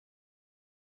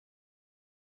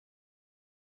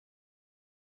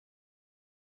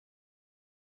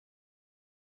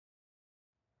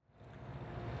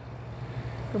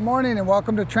Good morning and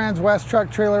welcome to Transwest Truck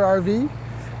Trailer RV.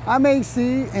 I'm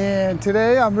AC and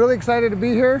today I'm really excited to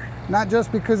be here, not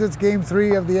just because it's game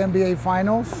 3 of the NBA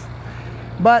Finals,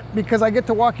 but because I get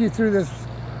to walk you through this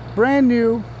brand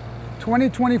new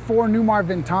 2024 Newmar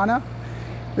Ventana.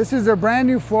 This is their brand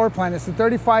new floor plan. It's a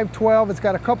 3512. It's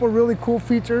got a couple really cool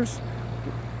features,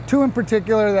 2 in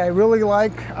particular that I really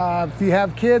like. If you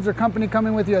have kids or company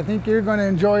coming with you, I think you're going to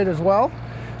enjoy it as well.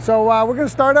 So we're going to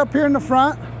start up here in the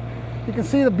front. You can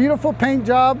see the beautiful paint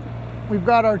job. We've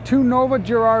got our 2 Nova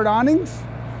Girard awnings.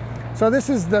 So this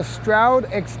is the Stroud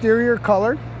exterior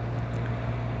color.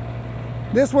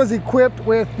 This was equipped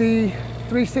with the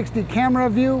 360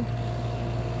 camera view.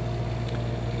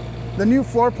 The new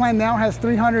floor plan now has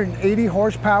 380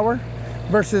 horsepower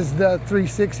versus the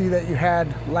 360 that you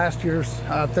had last year's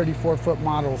 34-foot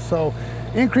model. So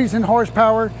increase in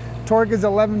horsepower, torque is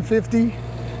 1150.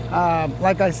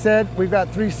 Like I said, we've got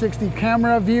 360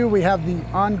 camera view. We have the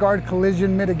on-guard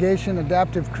collision mitigation,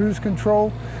 adaptive cruise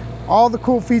control, all the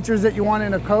cool features that you want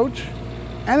in a coach.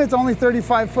 And it's only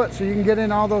 35 foot, so you can get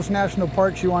in all those national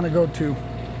parks you want to go to.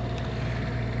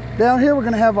 Down here, we're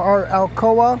going to have our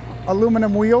Alcoa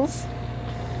aluminum wheels.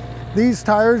 These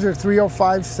tires are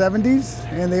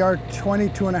 305/70s, and they are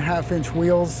 22.5-inch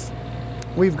wheels.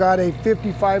 We've got a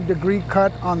 55-degree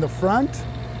cut on the front.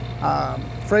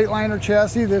 Freightliner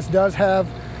chassis. This does have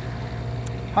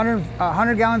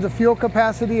 100 gallons of fuel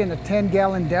capacity and a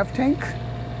 10-gallon def tank.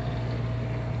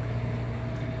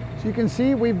 So you can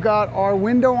see we've got our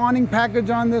window awning package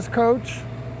on this coach.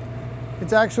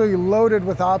 It's actually loaded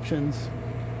with options.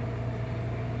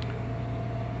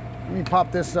 Let me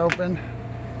pop this open.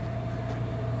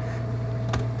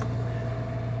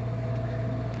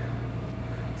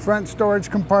 Front storage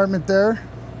compartment there.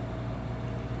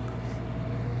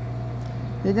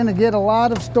 You're going to get a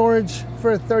lot of storage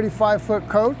for a 35-foot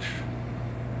coach.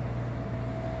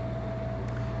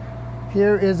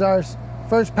 Here is our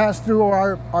first pass-through,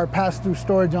 or our pass-through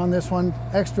storage on this one.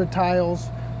 Extra tiles,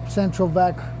 central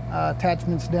vac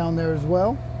attachments down there as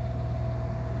well.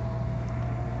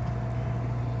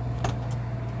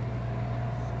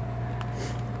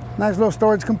 Nice little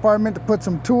storage compartment to put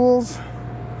some tools,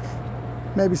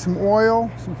 maybe some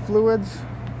oil, some fluids.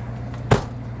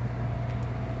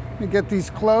 Let me get these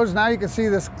closed. Now you can see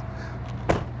this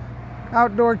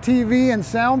outdoor TV and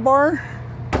sound bar.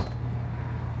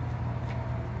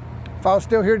 If I was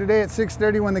still here today at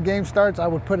 6:30 when the game starts, I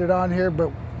would put it on here,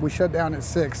 but we shut down at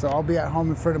 6, so I'll be at home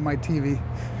in front of my TV.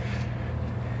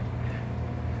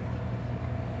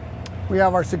 We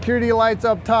have our security lights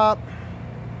up top.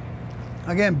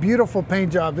 Again, beautiful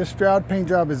paint job. This Stroud paint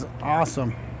job is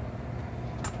awesome.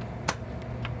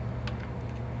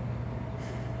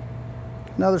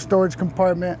 Another storage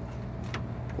compartment,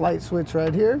 light switch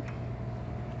right here.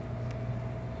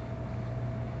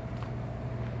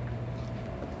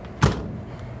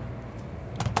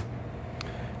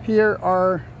 Here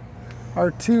are our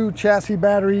 2 chassis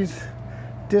batteries,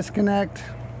 disconnect,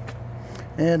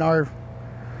 and our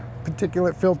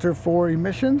particulate filter for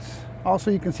emissions. Also,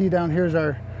 you can see down here is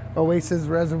our Oasis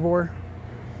reservoir.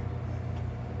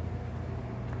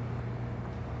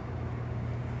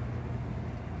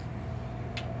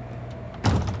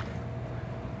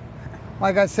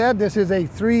 Like I said, this is a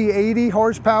 380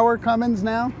 horsepower Cummins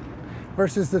now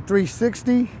versus the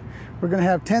 360. We're going to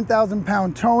have 10,000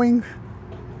 pound towing.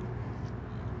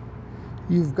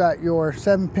 You've got your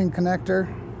 7-pin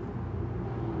connector,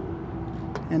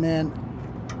 and then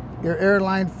your air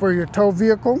line for your tow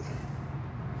vehicle.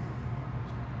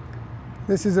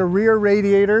 This is a rear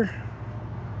radiator.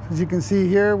 As you can see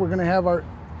here, we're going to have our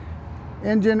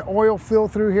engine oil fill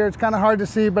through here. It's kind of hard to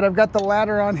see, but I've got the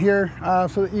ladder on here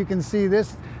so that you can see.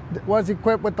 This was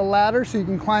equipped with the ladder, so you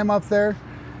can climb up there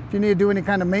if you need to do any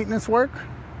kind of maintenance work.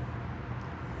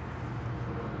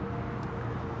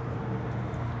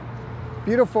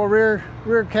 Beautiful rear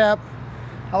cap.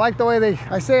 I like the way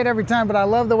I say it every time, but I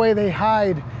love the way they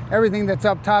hide everything that's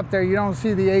up top there. You don't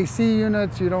see the AC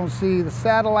units, you don't see the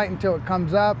satellite until it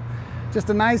comes up. Just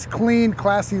a nice, clean,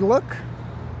 classy look.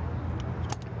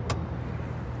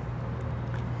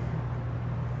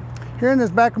 Here in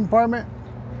this back compartment,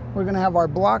 we're going to have our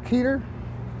block heater.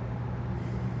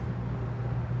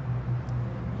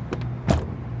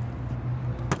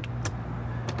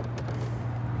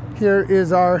 Here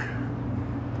is our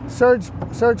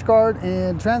surge guard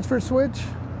and transfer switch.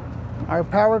 Our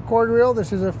power cord reel,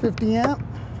 this is a 50 amp.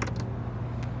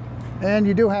 And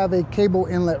you do have a cable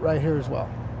inlet right here as well.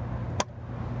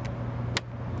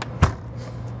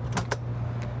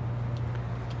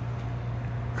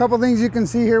 Couple things you can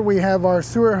see here. We have our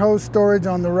sewer hose storage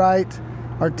on the right,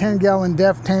 our 10-gallon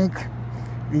def tank.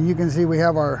 And you can see we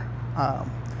have our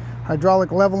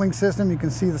hydraulic leveling system. You can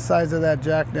see the size of that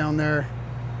jack down there.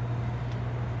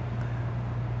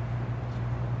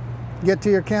 Get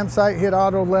to your campsite, hit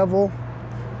auto level,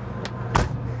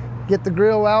 get the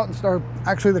grill out and start,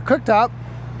 actually the cooktop,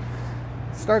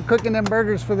 start cooking them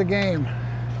burgers for the game.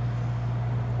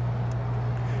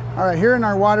 All right, here in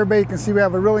our water bay, you can see we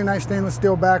have a really nice stainless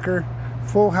steel backer,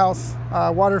 full house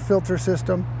water filter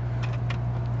system.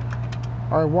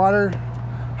 Our water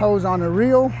hose on a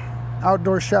reel,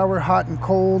 outdoor shower, hot and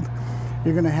cold.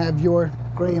 You're gonna have your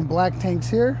gray and black tanks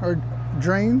here, or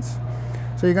drains.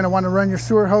 So you're gonna wanna run your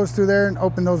sewer hose through there and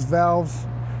open those valves.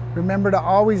 Remember to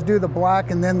always do the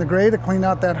black and then the gray to clean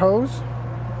out that hose.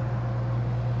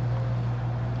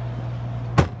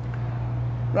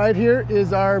 Right here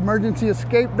is our emergency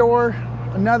escape door,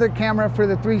 another camera for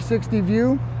the 360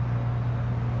 view.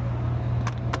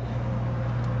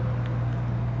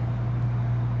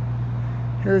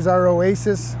 Here's our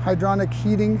Oasis hydronic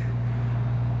heating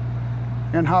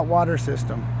and hot water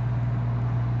system.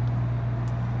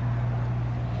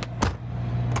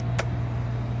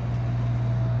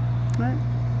 All right.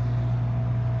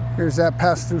 Here's that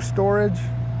pass-through storage.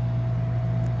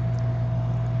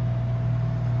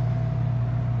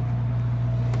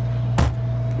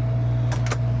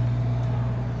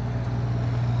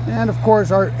 And of course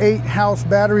our 8 house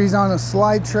batteries on a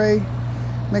slide tray.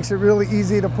 Makes it really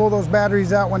easy to pull those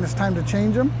batteries out when it's time to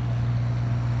change them.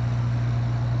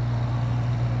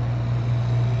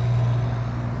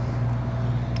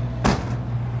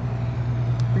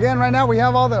 Again, right now we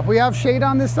have shade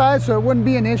on this side, so it wouldn't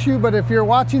be an issue, but if you're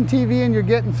watching TV and you're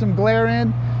getting some glare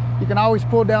in, you can always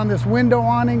pull down this window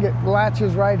awning. It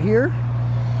latches right here.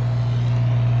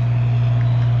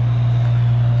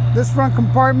 This front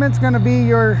compartment's gonna be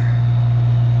it's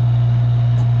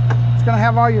gonna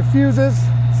have all your fuses,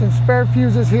 some spare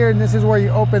fuses here, and this is where you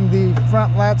open the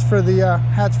front latch for the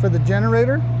hatch for the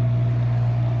generator.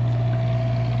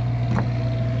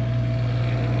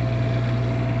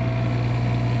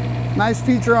 Nice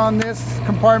feature on this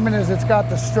compartment is it's got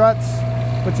the struts,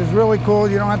 which is really cool.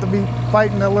 You don't have to be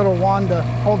fighting the little wand to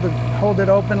hold it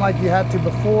open like you had to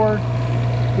before.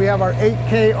 We have our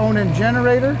 8K Onan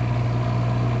generator.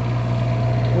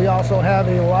 We also have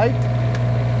a light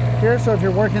here, so if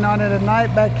you're working on it at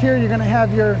night, back here you're going to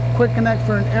have your quick connect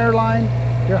for an airline,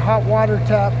 your hot water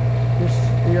tap,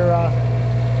 your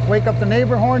wake up the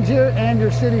neighbor horns here, and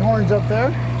your city horns up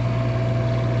there.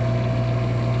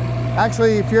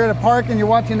 Actually, if you're at a park and you're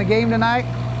watching the game tonight,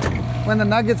 when the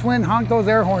Nuggets win, honk those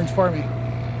air horns for me.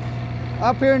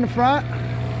 Up here in the front,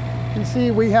 you can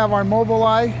see we have our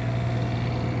Mobileye.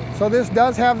 So this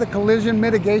does have the collision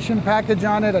mitigation package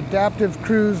on it, adaptive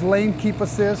cruise, lane keep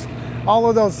assist, all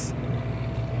of those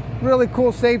really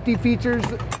cool safety features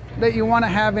that you want to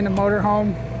have in a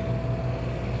motorhome.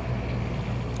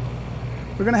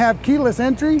 We're going to have keyless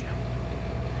entry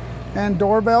and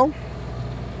doorbell,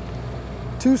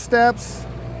 2 steps,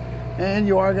 and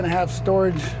you are going to have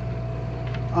storage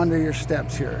under your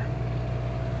steps here.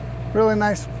 Really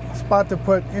nice spot to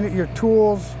put in your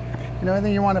tools. You know,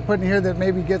 anything you want to put in here that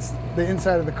maybe gets the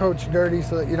inside of the coach dirty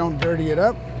so that you don't dirty it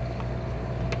up.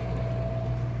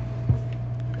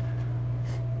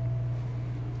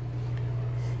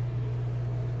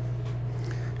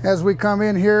 As we come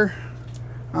in here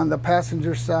on the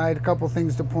passenger side, a couple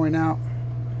things to point out.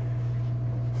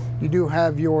 You do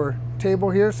have your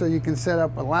table here so you can set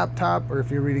up a laptop, or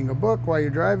if you're reading a book while you're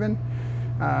driving.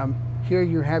 Here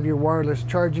you have your wireless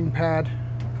charging pad,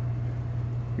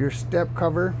 your step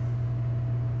cover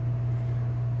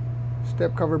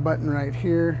button right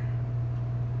here.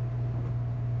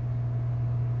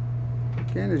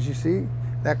 Again, as you see,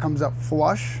 that comes up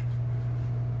flush.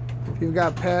 If you've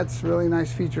got pets, really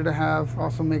nice feature to have.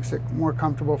 Also makes it more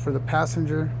comfortable for the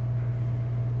passenger.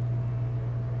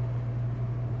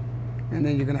 And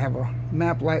then you're going to have a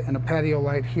map light and a patio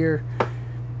light here.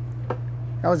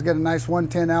 I always get a nice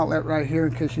 110 outlet right here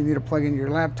in case you need to plug in your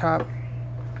laptop.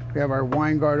 We have our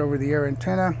wine guard over the air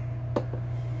antenna.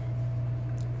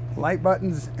 Light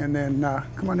buttons, and then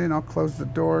come on in, I'll close the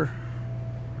door.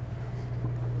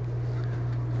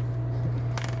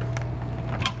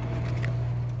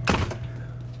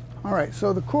 All right,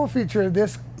 so the cool feature of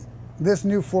this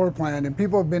new floor plan, and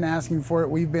people have been asking for it,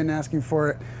 we've been asking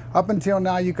for it. Up until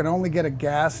now, you could only get a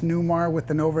gas Newmar with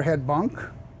an overhead bunk.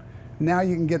 Now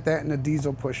you can get that in a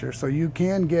diesel pusher. So you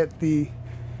can get the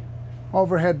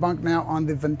overhead bunk now on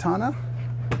the Ventana.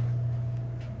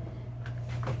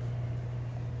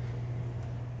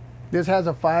 This has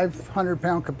a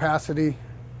 500-pound capacity.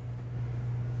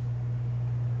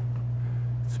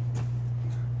 It's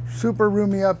super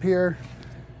roomy up here.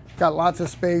 Got lots of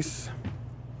space.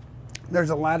 There's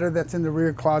a ladder that's in the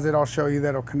rear closet I'll show you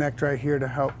that'll connect right here to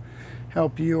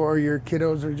help you or your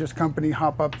kiddos or just company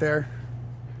hop up there.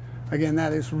 Again,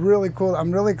 that is really cool.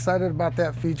 I'm really excited about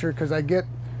that feature because I get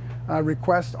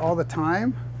requests all the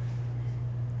time.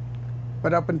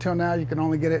 But up until now, you can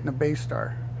only get it in a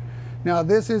Baystar. Now,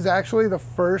 this is actually the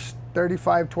first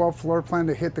 3512 floor plan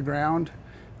to hit the ground,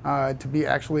 to be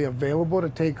actually available to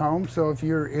take home. So if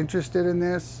you're interested in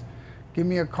this, give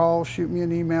me a call, shoot me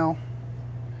an email,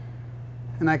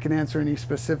 and I can answer any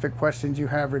specific questions you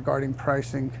have regarding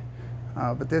pricing.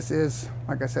 But this is,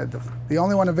 like I said, the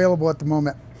only one available at the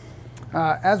moment.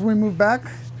 As we move back,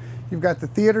 you've got the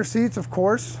theater seats, of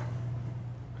course.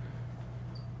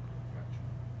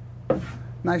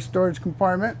 Nice storage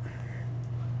compartment.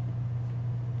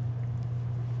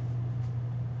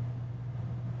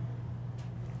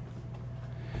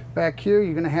 Back here,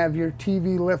 you're going to have your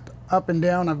TV lift up and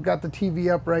down. I've got the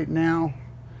TV up right now.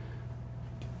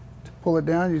 To pull it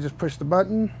down, you just push the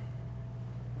button.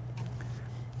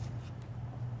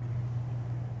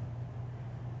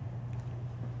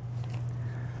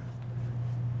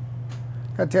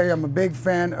 I tell you, I'm a big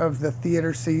fan of the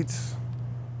theater seats.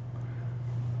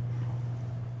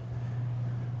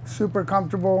 Super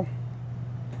comfortable.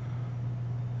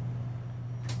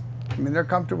 I mean, they're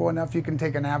comfortable enough you can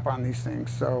take a nap on these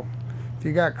things. So if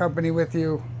you got company with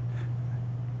you,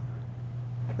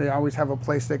 they always have a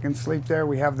place they can sleep there.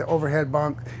 We have the overhead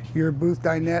bunk. Your booth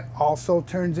dinette also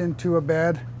turns into a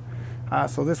bed.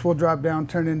 So this will drop down,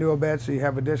 turn into a bed, so you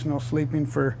have additional sleeping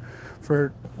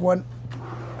for one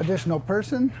additional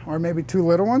person or maybe two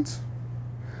little ones.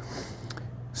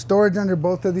 Storage under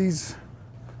both of these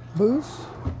booths.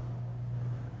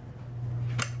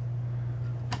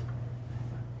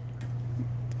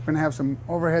 We're going to have some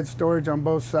overhead storage on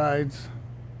both sides.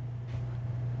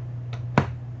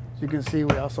 As you can see,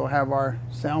 we also have our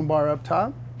sound bar up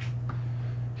top.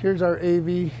 Here's our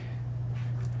AV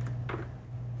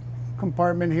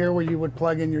compartment here where you would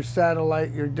plug in your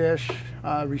satellite, your dish,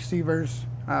 receivers,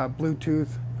 Bluetooth,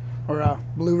 or a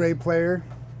Blu-ray player.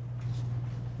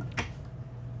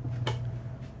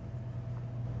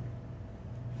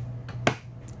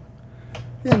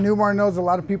 Yeah, Newmar knows a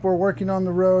lot of people are working on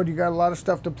the road. You got a lot of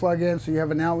stuff to plug in, so you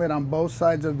have an outlet on both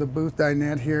sides of the booth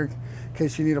dinette here in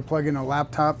case you need to plug in a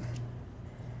laptop.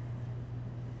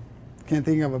 Can't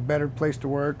think of a better place to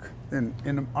work than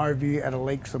in an RV at a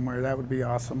lake somewhere. That would be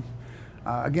awesome.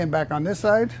 Again, back on this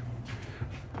side,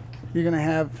 you're going to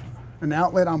have an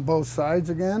outlet on both sides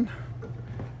again,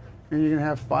 and you're going to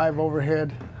have 5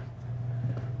 overhead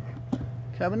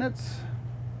cabinets.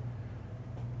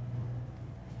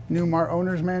 Newmar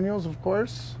owner's manuals, of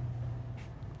course.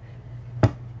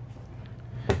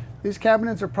 These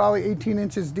cabinets are probably 18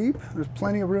 inches deep. There's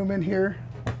plenty of room in here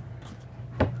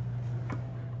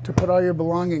to put all your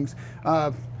belongings.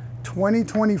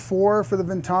 2024 for the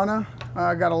Ventana.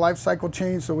 Got a life cycle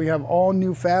change, so we have all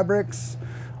new fabrics.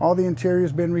 All the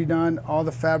interior's been redone. All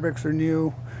the fabrics are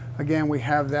new. Again, we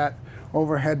have that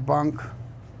overhead bunk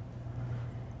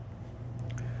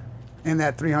and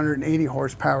that 380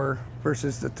 horsepower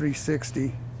versus the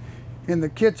 360. In the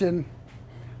kitchen,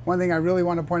 one thing I really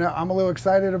want to point out, I'm a little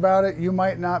excited about it. You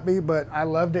might not be, but I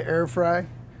love to air fry.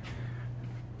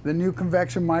 The new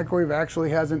convection microwave actually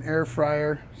has an air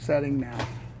fryer setting now.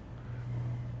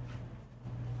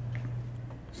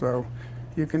 So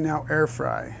you can now air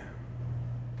fry.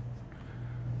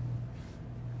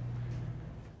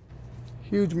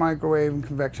 Huge microwave and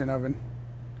convection oven.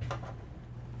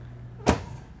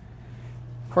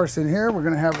 Of course, in here we're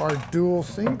going to have our dual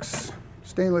sinks,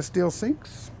 stainless steel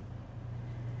sinks.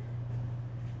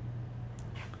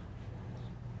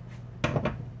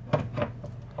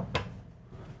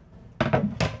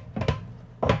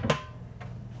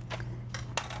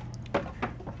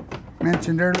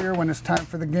 Mentioned earlier, when it's time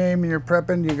for the game and you're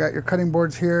prepping, you got your cutting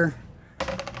boards here.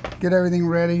 Get everything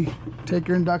ready. Take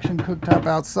your induction cooktop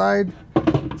outside,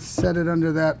 set it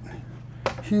under that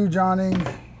huge awning.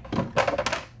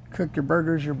 Cook your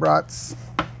burgers, your brats,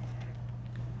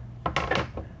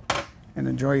 and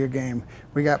enjoy your game.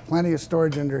 We got plenty of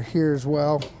storage under here as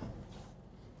well.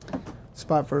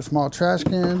 Spot for a small trash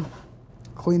can,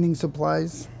 cleaning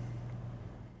supplies.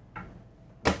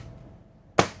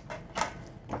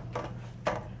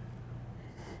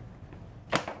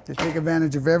 They take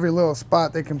advantage of every little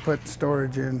spot they can put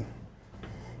storage in.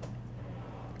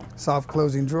 Soft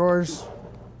closing drawers.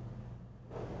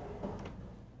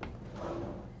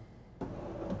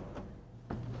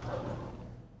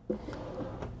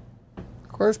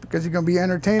 Of course, because you're going to be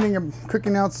entertaining and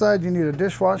cooking outside, you need a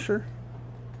dishwasher.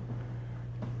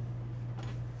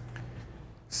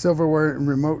 silverware and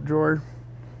remote drawer.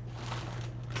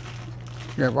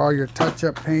 You have all your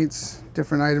touch-up paints,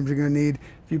 different items you're going to need.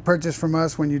 If you purchase from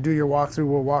us, when you do your walkthrough,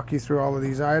 we'll walk you through all of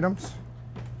these items.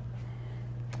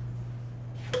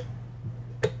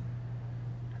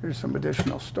 Here's some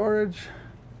additional storage.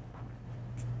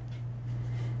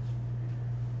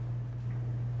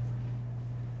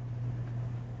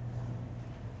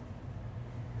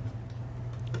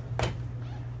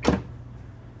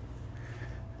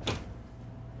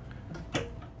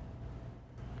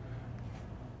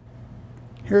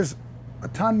 Here's a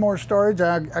ton more storage.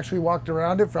 I actually walked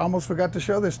around it. Almost forgot to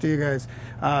show this to you guys.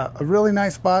 A really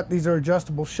nice spot. These are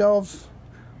adjustable shelves.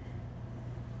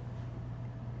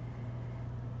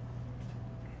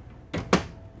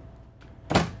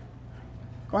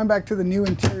 Going back to the new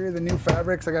interior, the new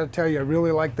fabrics, I got to tell you, I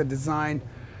really like the design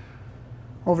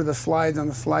over the slides on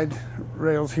the slide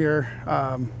rails here.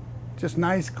 Just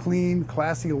nice, clean,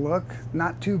 classy look.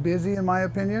 Not too busy in my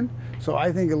opinion. So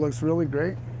I think it looks really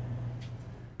great.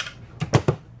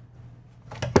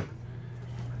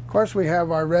 Of course, we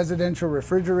have our residential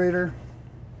refrigerator.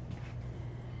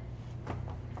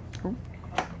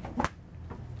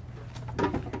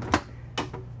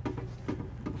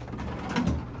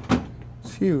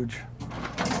 It's huge.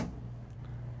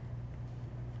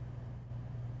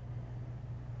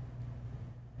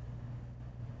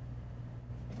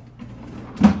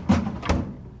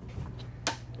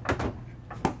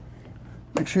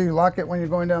 Make sure you lock it when you're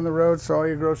going down the road so all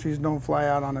your groceries don't fly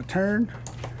out on a turn,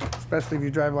 especially if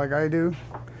you drive like I do.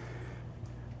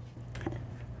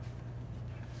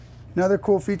 Another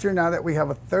cool feature now that we have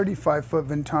a 35-foot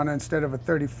Ventana instead of a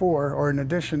 34, or in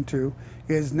addition to,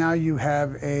 is now you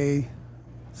have a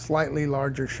slightly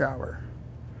larger shower.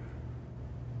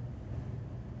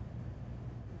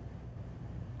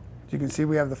 As you can see,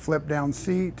 we have the flip down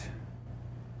seat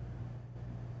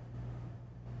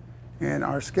and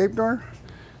our escape door.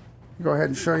 Go ahead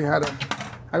and show you how to,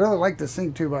 I really like the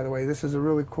sink too, by the way. This is a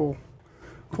really cool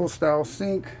style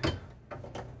sink.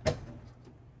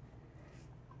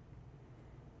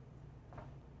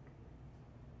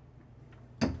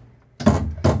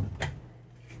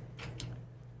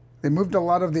 They moved a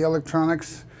lot of the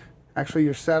electronics. Actually,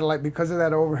 your satellite, because of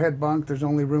that overhead bunk, there's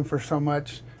only room for so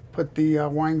much. Put the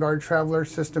Winegard Traveler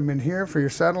system in here for your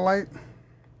satellite.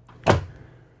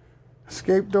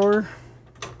 Escape door.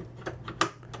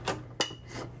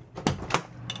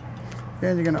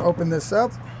 And you're going to open this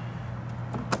up.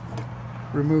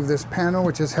 Remove this panel,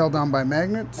 which is held on by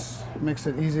magnets. Makes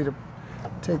it easy to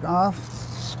take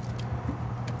off.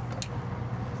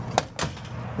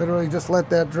 Literally just let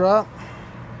that drop.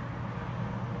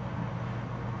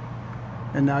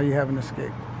 And now you have an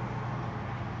escape.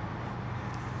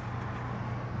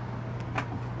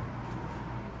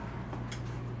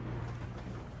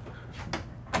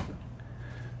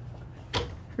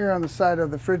 Here on the side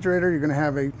of the refrigerator, you're going to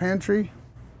have a pantry.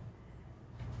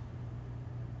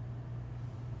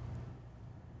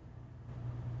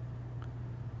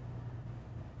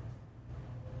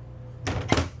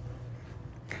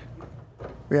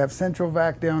 We have central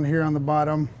vac down here on the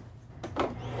bottom.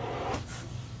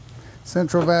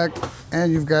 Central vac,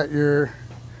 and you've got your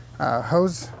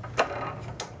hoses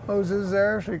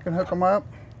there, so you can hook them up.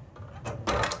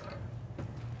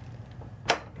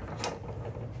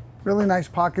 Really nice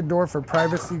pocket door for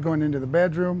privacy going into the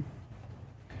bedroom.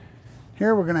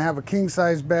 Here we're going to have a king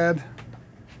size bed.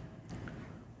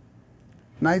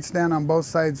 Nightstand on both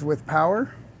sides with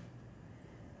power.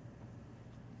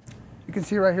 You can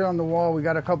see right here on the wall, we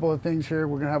got a couple of things here.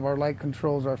 We're going to have our light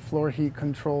controls, our floor heat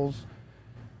controls.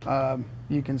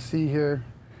 You can see here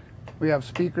we have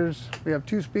speakers. We have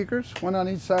two speakers, one on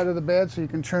each side of the bed, so you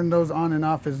can turn those on and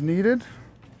off as needed.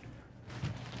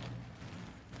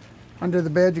 Under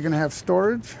the bed, you're going to have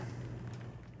storage.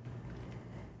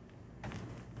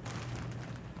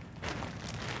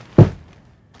 And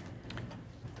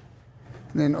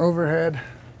then overhead,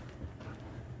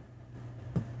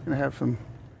 you're going to have some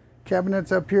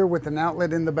cabinets up here with an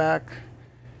outlet in the back.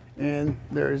 And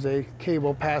there is a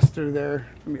cable pass through there.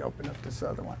 Let me open up this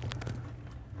other one.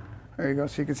 There you go.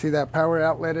 So you can see that power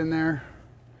outlet in there.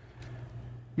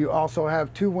 You also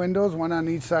have two windows, one on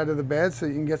each side of the bed, so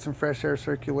you can get some fresh air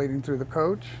circulating through the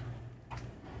coach.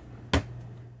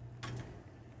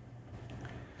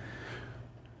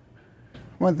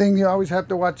 One thing you always have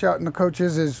to watch out in the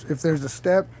coaches is if there's a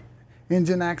step,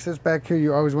 engine access back here,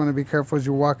 you always want to be careful as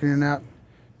you're walking in and out.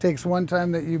 Takes one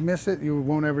time that you miss it, you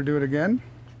won't ever do it again.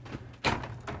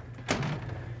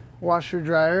 Washer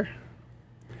dryer.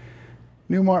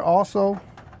 Newmar also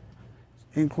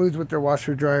includes with their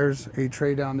washer dryers a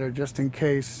tray down there just in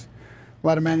case. A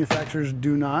lot of manufacturers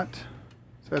do not.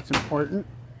 so that's important.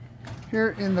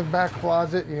 Here in the back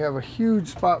closet, you have a huge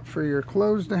spot for your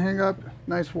clothes to hang up,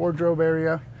 nice wardrobe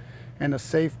area, and a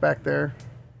safe back there.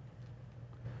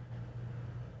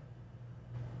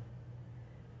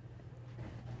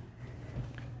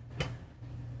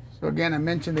 So again, I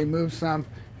mentioned they moved some.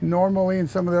 Normally in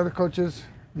some of the other coaches,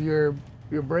 your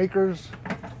breakers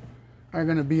are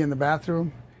going to be in the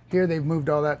bathroom. Here they've moved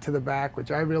all that to the back, which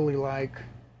I really like.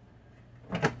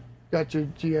 Got your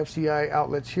GFCI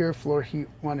outlets here, floor heat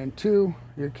 1 and 2,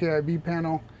 your KIB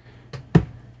panel,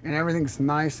 and everything's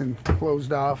nice and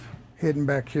closed off, hidden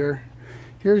back here.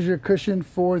 Here's your cushion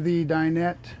for the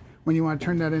dinette when you want to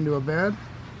turn that into a bed.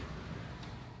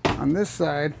 On this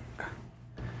side,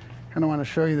 I kind of want to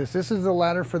show you this. This is the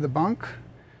ladder for the bunk,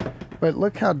 but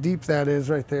look how deep that is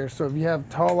right there. So if you have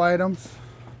tall items,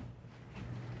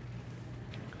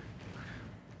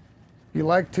 you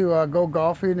like to go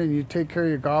golfing and you take care of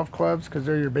your golf clubs because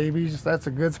they're your babies, that's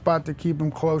a good spot to keep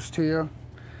them close to you.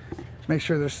 Make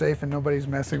sure they're safe and nobody's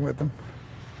messing with them.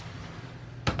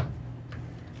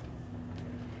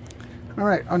 All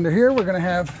right, under here we're going to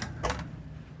have,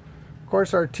 of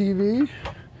course, our TV.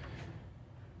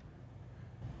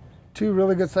 2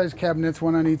 really good sized cabinets,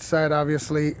 1 on each side.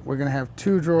 Obviously, we're going to have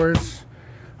 2 drawers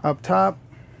up top,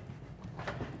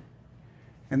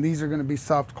 and these are going to be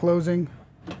soft closing.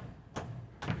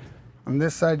 On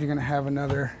this side, you're going to have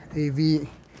another AV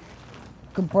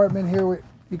compartment here where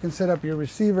you can set up your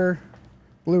receiver,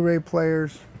 Blu-ray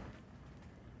players.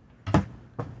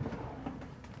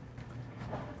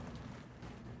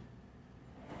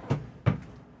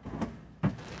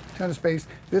 Ton of space.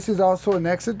 This is also an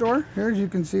exit door here, as you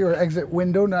can see, or exit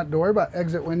window, not door, but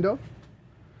exit window.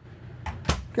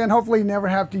 Again, hopefully you never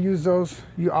have to use those.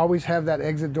 You always have that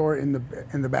exit door in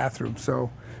the bathroom.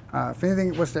 So if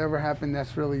anything was to ever happen,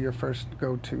 that's really your first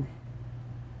go-to.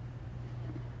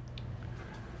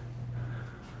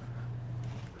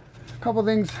 A couple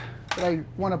things that I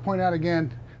want to point out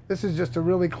again. This is just a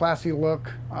really classy look.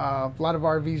 A lot of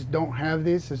RVs don't have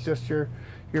this. It's just your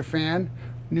fan.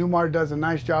 Newmar does a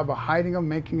nice job of hiding them,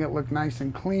 making it look nice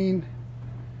and clean.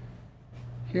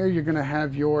 Here you're going to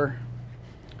have your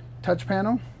touch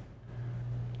panel,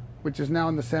 which is now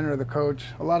in the center of the coach.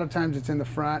 A lot of times it's in the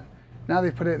front. Now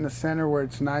they put it in the center where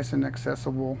it's nice and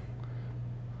accessible.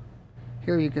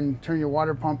 Here you can turn your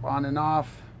water pump on and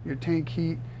off, your tank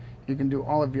heat. You can do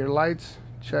all of your lights,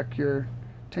 check your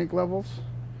tank levels,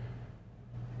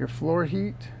 your floor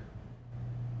heat,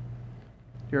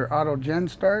 your auto gen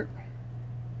start,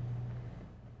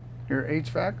 your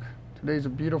HVAC. Today's a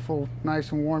beautiful,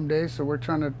 nice and warm day, so we're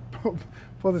trying to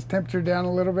pull this temperature down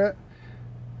a little bit.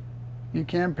 You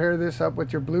can pair this up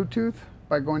with your Bluetooth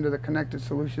by going to the Connected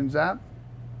Solutions app.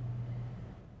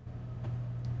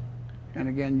 And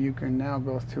again, you can now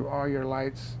go through all your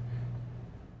lights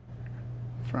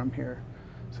from here.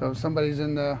 So if somebody's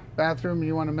in the bathroom and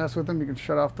you want to mess with them, you can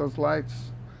shut off those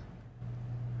lights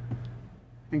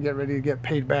and get ready to get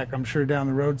paid back, I'm sure, down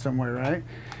the road somewhere, right?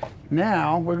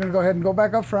 Now, we're going to go ahead and go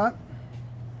back up front.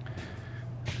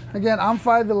 Again, I'm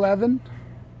 5'11".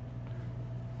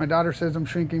 My daughter says I'm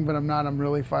shrinking, but I'm not. I'm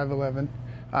really 5'11".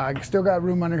 I still got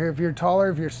room under here. If you're taller,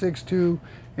 if you're 6'2", you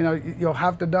know, you'll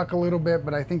have to duck a little bit,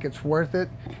 but I think it's worth it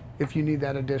if you need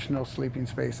that additional sleeping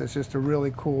space. It's just a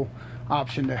really cool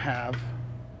option to have.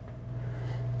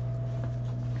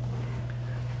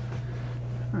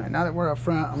 All right, now that we're up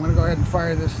front, I'm going to go ahead and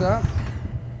fire this up.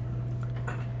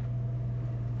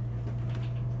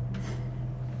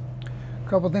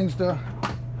 Couple things to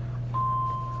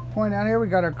point out here. We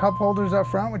got our cup holders up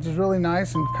front, which is really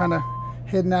nice and kind of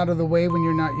hidden out of the way when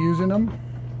you're not using them.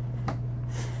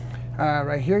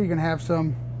 Right here you can have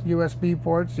some USB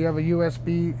ports. You have a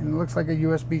USB, and it looks like a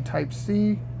USB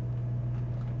Type-C.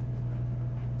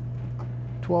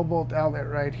 12-volt outlet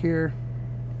right here.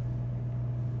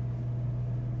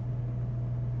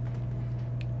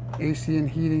 AC and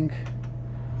heating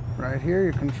right here.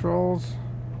 Your controls.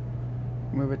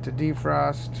 Move it to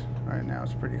defrost. Right now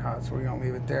it's pretty hot, so we're gonna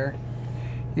leave it there.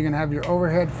 You can have your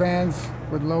overhead fans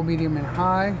with low, medium, and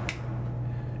high.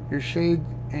 Your shade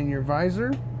and your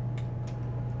visor.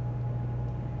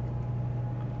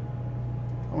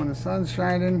 When the sun's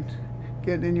shining,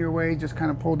 getting in your way, just kind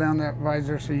of pull down that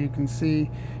visor so you can see.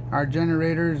 Our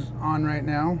generator's on right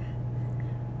now.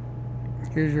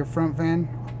 Here's your front fan,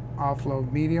 off-low,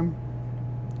 medium,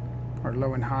 or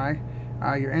low and high.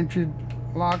 Your entry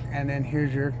lock, and then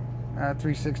here's your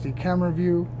 360 camera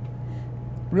view.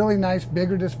 Really nice,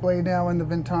 bigger display now in the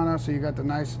Ventana, so you got the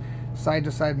nice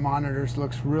side-to-side monitors.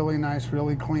 Looks really nice,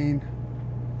 really clean.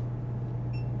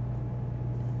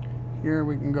 Here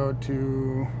we can go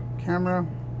to camera.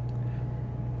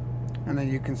 and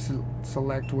then you can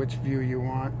select which view you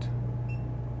want.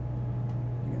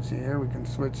 You can see here we can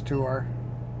switch to our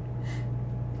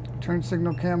turn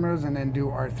signal cameras and then do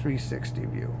our 360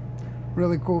 view.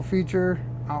 Really cool feature.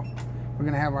 We're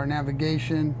going to have our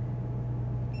navigation,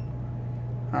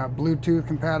 Bluetooth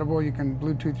compatible. You can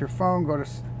Bluetooth your phone, go to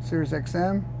Sirius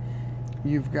XM.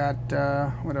 You've got,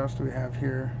 what else do we have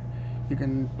here? You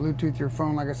can Bluetooth your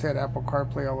phone, like I said, Apple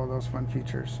CarPlay, all of those fun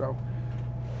features. So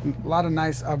a lot of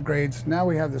nice upgrades. Now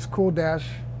we have this cool dash,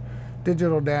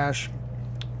 digital dash.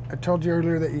 I told you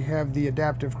earlier that you have the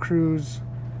adaptive cruise.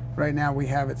 Right now we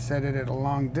have it set at a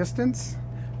long distance.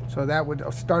 So that would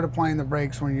start applying the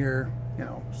brakes when you're,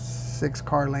 6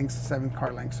 car lengths, 7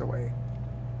 car lengths away.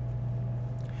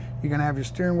 You're gonna have your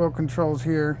steering wheel controls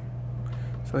here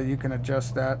so that you can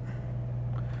adjust that.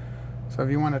 So if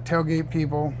you want to tailgate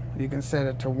people, you can set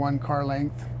it to 1 car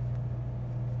length.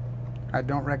 I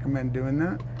don't recommend doing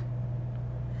that.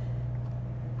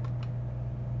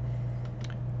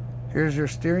 Here's your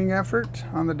steering effort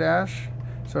on the dash.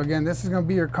 So again, this is going to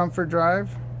be your comfort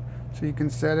drive. So you can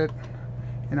set it,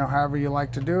 however you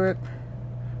like to do it.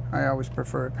 I always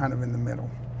prefer it kind of in the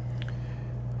middle.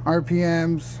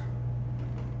 RPMs,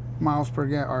 miles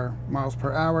per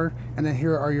hour, and then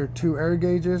here are your 2 air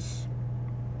gauges.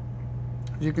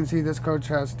 As you can see, this coach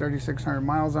has 3,600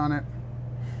 miles on it.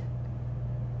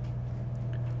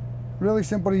 Really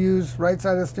simple to use. Right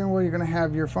side of the steering wheel, you're going to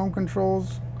have your phone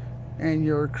controls and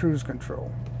your cruise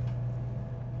control.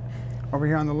 Over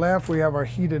here on the left, we have our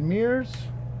heated mirrors,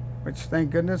 which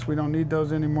thank goodness we don't need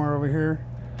those anymore over here.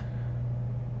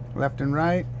 Left and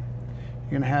right, you're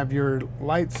going to have your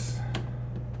lights,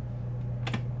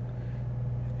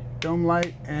 dome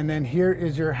light, and then here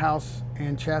is your house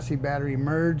and chassis battery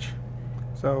merge.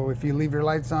 So if you leave your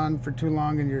lights on for too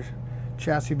long and your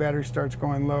chassis battery starts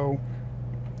going low,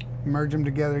 merge them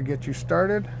together, get you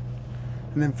started,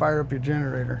 and then fire up your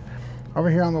generator.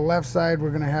 Over here on the left side, we're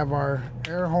going to have our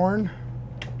air horn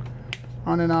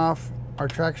on and off, our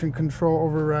traction control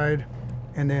override,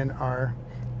 and then our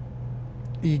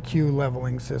EQ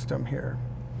leveling system here.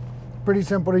 Pretty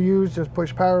simple to use. Just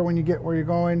push power when you get where you're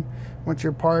going. Once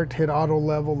you're parked, hit auto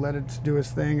level, let it do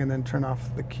its thing, and then turn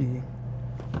off the key.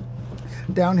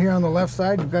 Down here on the left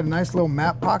side, you've got a nice little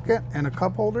map pocket and a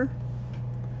cup holder.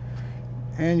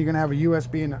 And you're going to have a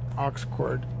USB and an aux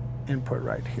cord input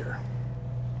right here.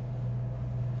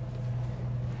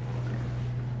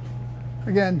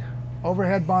 Again,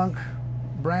 overhead bunk,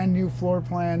 brand new floor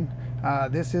plan.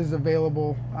 This is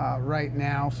available right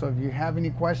now. So if you have any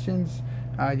questions,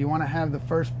 you want to have the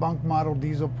first bunk model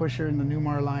diesel pusher in the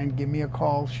Newmar line, give me a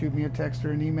call, shoot me a text or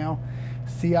an email.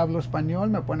 Si hablo español,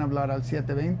 me pueden hablar al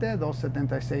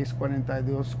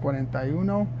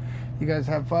 720-276-4241. You guys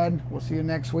have fun. We'll see you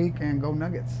next week, and go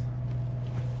Nuggets.